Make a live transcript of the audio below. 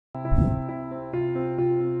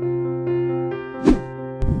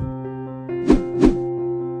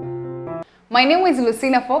My name is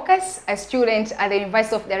Lucina Focus, a student at the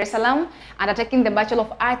University of Dar es Salaam, and I'm taking the Bachelor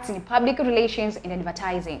of Arts in Public Relations and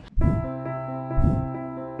Advertising.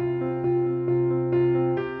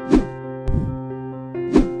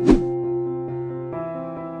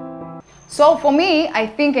 So for me, I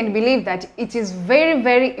think and believe that it is very,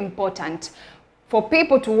 very important for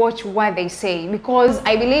people to watch what they say, because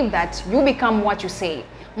I believe that you become what you say.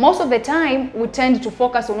 Most of the time, we tend to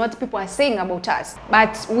focus on what people are saying about us,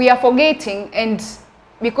 but we are forgetting, and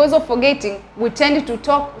because of forgetting, we tend to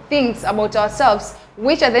talk things about ourselves,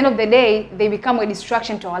 which at the end of the day, they become a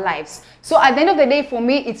distraction to our lives. So at the end of the day, for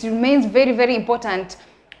me, it remains very, very important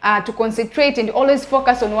to concentrate and always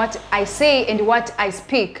focus on what I say and what I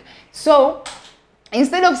speak. So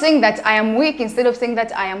instead of saying that I am weak, instead of saying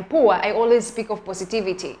that I am poor, I always speak of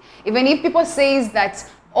positivity. Even if people say that,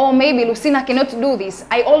 oh, maybe Lucina cannot do this,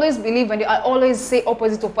 I always believe and I always say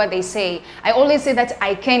opposite of what they say. I always say that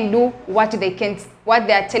I can do what they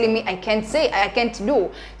are telling me I can't say, I can't do.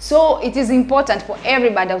 So it is important for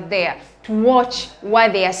everybody out there to watch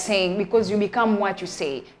what they are saying, because you become what you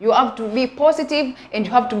say. You have to be positive and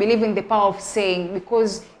you have to believe in the power of saying,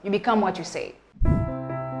 because you become what you say.